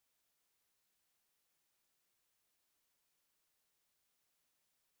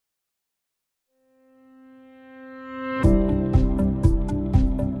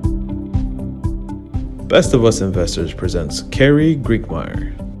Best of Us Investors presents Carrie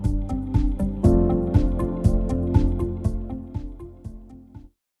Griegmeyer.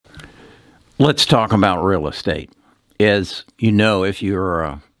 Let's talk about real estate. As you know, if you're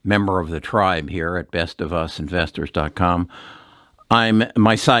a member of the tribe here at bestofusinvestors.com,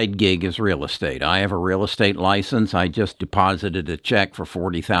 my side gig is real estate. I have a real estate license. I just deposited a check for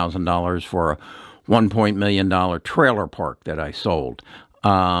 $40,000 for a $1 million trailer park that I sold.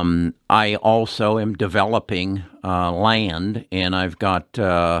 I also am developing land, and I've got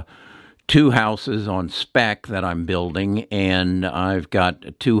 2 houses on spec that I'm building, and I've got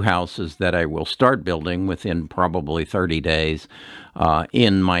 2 houses that I will start building within probably 30 days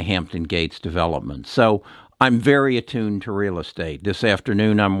in my Hampton Gates development. So I'm very attuned to real estate. This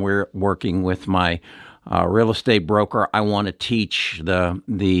afternoon, I'm working with my real estate broker. I want to teach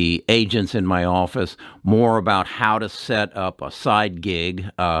the agents in my office more about how to set up a side gig,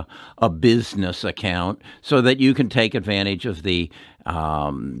 a business account, so that you can take advantage of the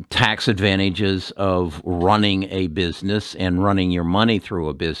tax advantages of running a business and running your money through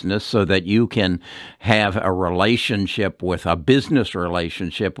a business, so that you can have a business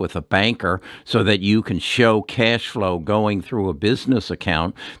relationship with a banker, so that you can show cash flow going through a business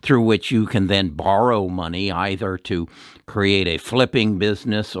account through which you can then borrow money either to create a flipping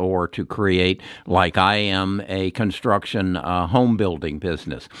business or to create, like I am, a construction home building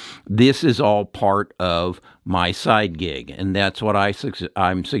business. This is all part of my side gig, and that's what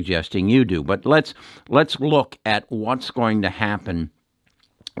I'm suggesting you do. But let's look at what's going to happen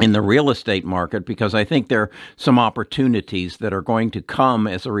in the real estate market, because I think there are some opportunities that are going to come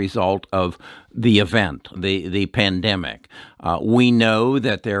as a result of the event, the pandemic. We know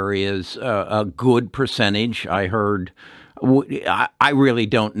that there is a good percentage. I really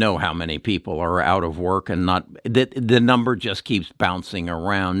don't know how many people are out of work, and the number just keeps bouncing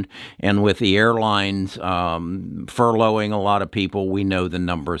around. And with the airlines furloughing a lot of people, we know the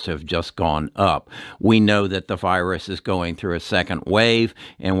numbers have just gone up. We know that the virus is going through a second wave,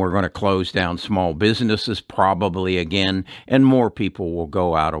 and we're going to close down small businesses probably again, and more people will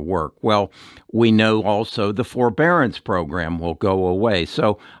go out of work. Well, we know also the forbearance program will go away.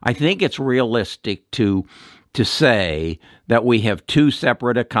 So I think it's realistic to say that we have 2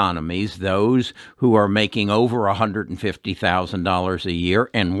 separate economies, those who are making over $150,000 a year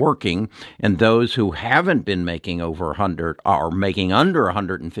and working, and those who haven't been making are making under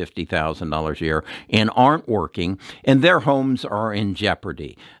 $150,000 a year and aren't working, and their homes are in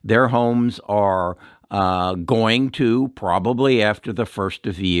jeopardy. Their homes are going to, probably after the first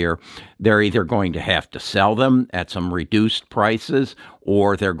of the year, they're either going to have to sell them at some reduced prices,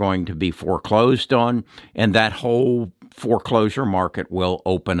 or they're going to be foreclosed on, and that whole foreclosure market will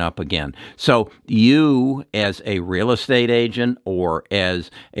open up again. So you, as a real estate agent or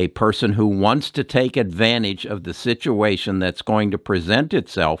as a person who wants to take advantage of the situation that's going to present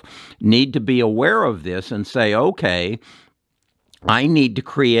itself, need to be aware of this and say, okay, I need to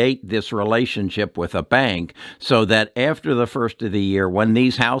create this relationship with a bank so that after the first of the year, when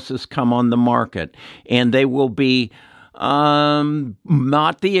these houses come on the market, and they will be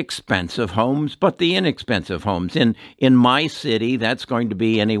not the expensive homes, but the inexpensive homes. In my city, that's going to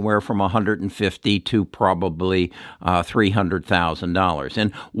be anywhere from $150,000 to probably $300,000.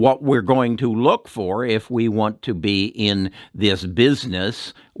 And what we're going to look for, if we want to be in this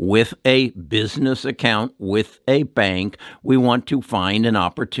business with a business account with a bank, we want to find an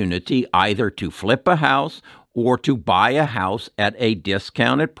opportunity either to flip a house or to buy a house at a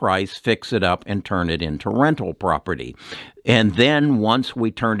discounted price, fix it up, and turn it into rental property. And then once we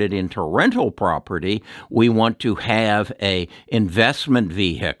turn it into rental property, we want to have a investment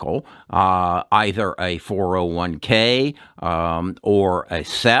vehicle, either a 401k or a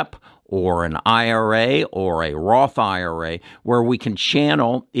SEP, or an IRA or a Roth IRA, where we can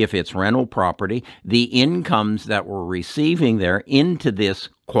channel, if it's rental property, the incomes that we're receiving there into this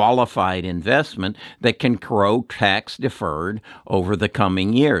qualified investment that can grow tax deferred over the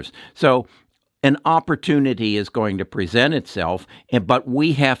coming years. So an opportunity is going to present itself, but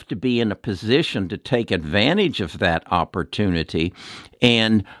we have to be in a position to take advantage of that opportunity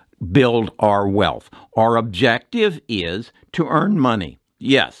and build our wealth. Our objective is to earn money.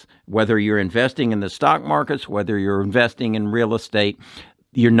 Yes, whether you're investing in the stock markets, whether you're investing in real estate,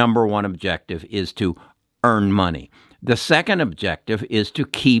 your number one objective is to earn money. The second objective is to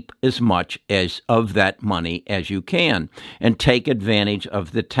keep as much of that money as you can and take advantage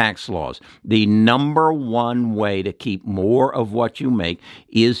of the tax laws. The number one way to keep more of what you make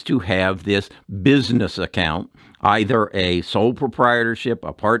is to have this business account, either a sole proprietorship,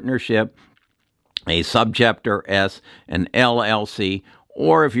 a partnership, a subchapter S, an LLC,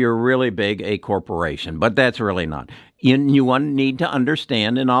 or if you're really big, a corporation. But that's really not. You need to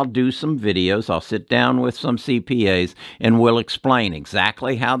understand, and I'll do some videos. I'll sit down with some CPAs, and we'll explain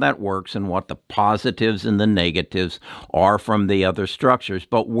exactly how that works and what the positives and the negatives are from the other structures.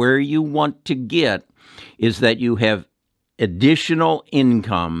 But where you want to get is that you have additional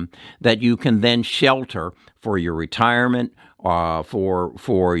income that you can then shelter for your retirement,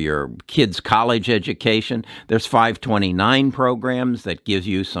 for your kids' college education. There's 529 programs that give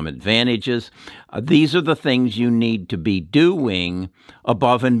you some advantages. These are the things you need to be doing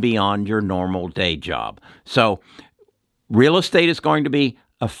above and beyond your normal day job. So real estate is going to be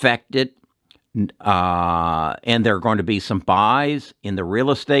affected, and there are going to be some buys in the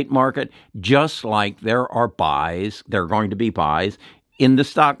real estate market, just like there are going to be buys in the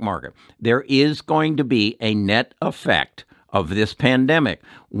stock market. There is going to be a net effect of this pandemic.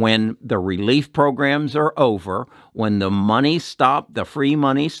 When the relief programs are over, when the free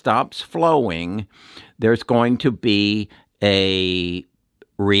money stops flowing, there's going to be a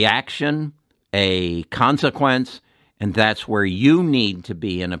reaction, a consequence, and that's where you need to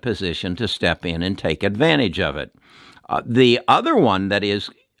be in a position to step in and take advantage of it. The other one that is,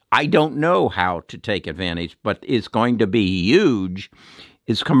 I don't know how to take advantage, but is going to be huge,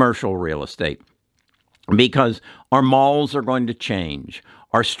 is commercial real estate. Because our malls are going to change.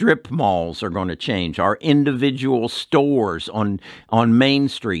 Our strip malls are going to change. Our individual stores on Main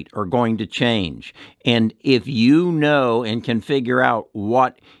Street are going to change. And if you know and can figure out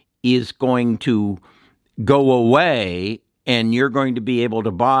what is going to go away and you're going to be able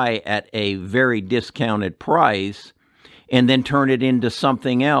to buy at a very discounted price and then turn it into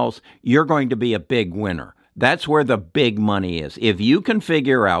something else, you're going to be a big winner. That's where the big money is. If you can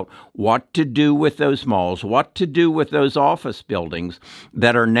figure out what to do with those malls, what to do with those office buildings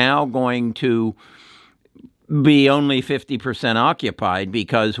that are now going to be only 50% occupied,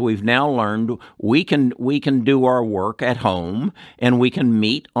 because we've now learned we can do our work at home, and we can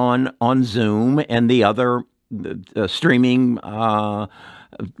meet on Zoom and the other streaming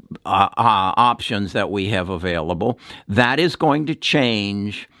options that we have available. That is going to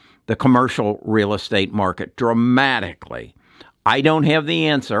change the commercial real estate market dramatically. I don't have the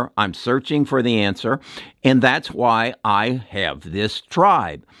answer. I'm searching for the answer, and that's why I have this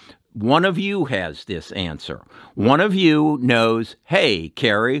tribe. One of you has this answer. One of you knows, hey,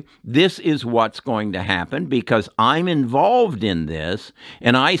 Carrie, this is what's going to happen because I'm involved in this,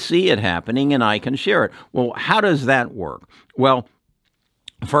 and I see it happening, and I can share it. Well, how does that work? Well,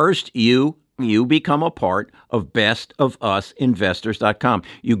 first, you become a part of bestofusinvestors.com.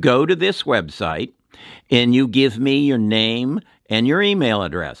 You go to this website and you give me your name and your email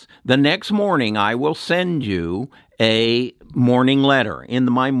address. The next morning, I will send you a morning letter.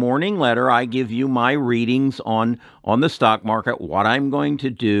 In my morning letter, I give you my readings on the stock market, what I'm going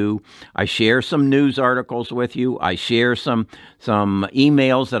to do. I share some news articles with you. I share some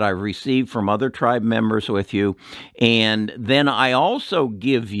emails that I've received from other tribe members with you. And then I also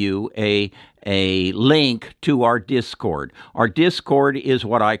give you a link to our Discord. Our Discord is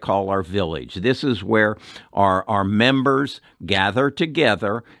what I call our village. This is where our members gather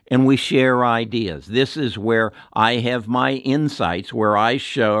together and we share ideas. This is where I have my insights, where I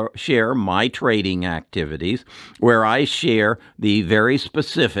share my trading activities, where I share the very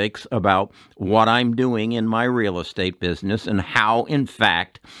specifics about what I'm doing in my real estate business and how, in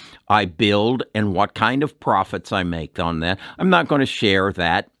fact, I build and what kind of profits I make on that. I'm not going to share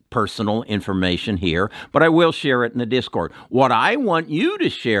that personal information here, but I will share it in the Discord. What I want you to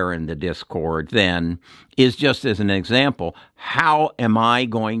share in the Discord then is, just as an example, how am I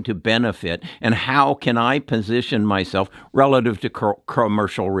going to benefit and how can I position myself relative to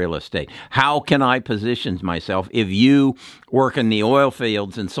commercial real estate? How can I position myself? If you work in the oil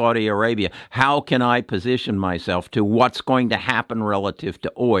fields in Saudi Arabia, how can I position myself to what's going to happen relative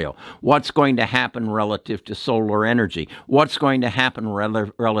to oil? What's going to happen relative to solar energy? What's going to happen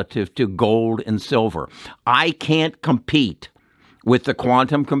relative to gold and silver? I can't compete with the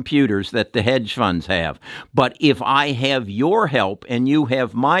quantum computers that the hedge funds have. But if I have your help and you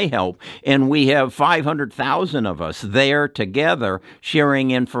have my help, and we have 500,000 of us there together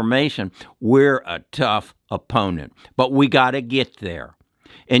sharing information, we're a tough opponent. But we got to get there.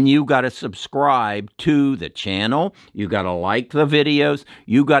 And you got to subscribe to the channel. You got to like the videos.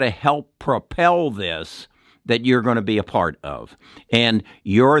 You got to help propel this that you're going to be a part of. And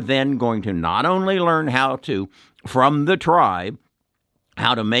you're then going to not only learn how to, from the tribe,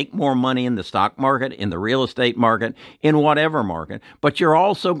 how to make more money in the stock market, in the real estate market, in whatever market, but you're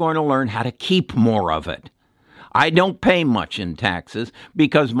also going to learn how to keep more of it. I don't pay much in taxes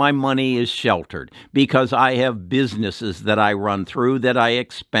because my money is sheltered, because I have businesses that I run through that I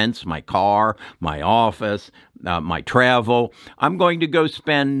expense, my car, my office, my travel. I'm going to go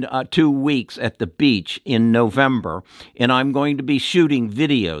spend 2 weeks at the beach in November, and I'm going to be shooting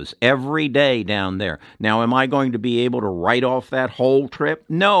videos every day down there. Now, am I going to be able to write off that whole trip?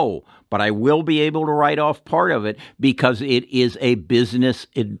 No, but I will be able to write off part of it because it is a business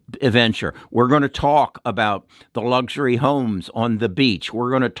adventure. We're going to talk about the luxury homes on the beach.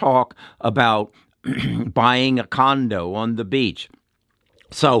 We're going to talk about buying a condo on the beach.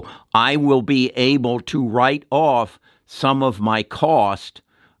 So I will be able to write off some of my cost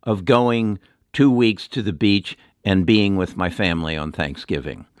of going 2 weeks to the beach and being with my family on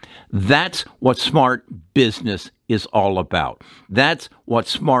Thanksgiving. That's what smart business is all about. That's what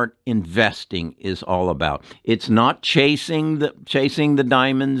smart investing is all about. It's not chasing the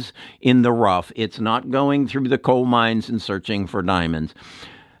diamonds in the rough. It's not going through the coal mines and searching for diamonds.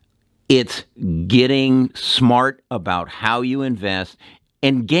 It's getting smart about how you invest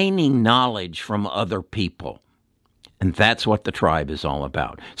and gaining knowledge from other people. And that's what the tribe is all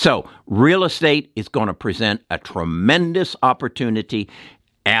about. So real estate is going to present a tremendous opportunity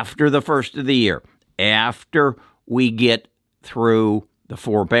after the first of the year, after we get through the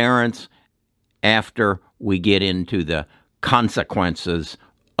forbearance, after we get into the consequences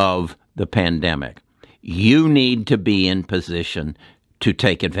of the pandemic. You need to be in position to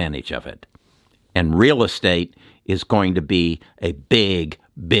take advantage of it. And real estate is going to be a big,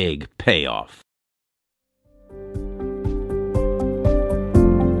 big payoff.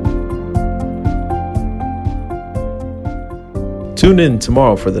 Tune in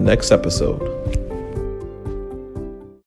tomorrow for the next episode.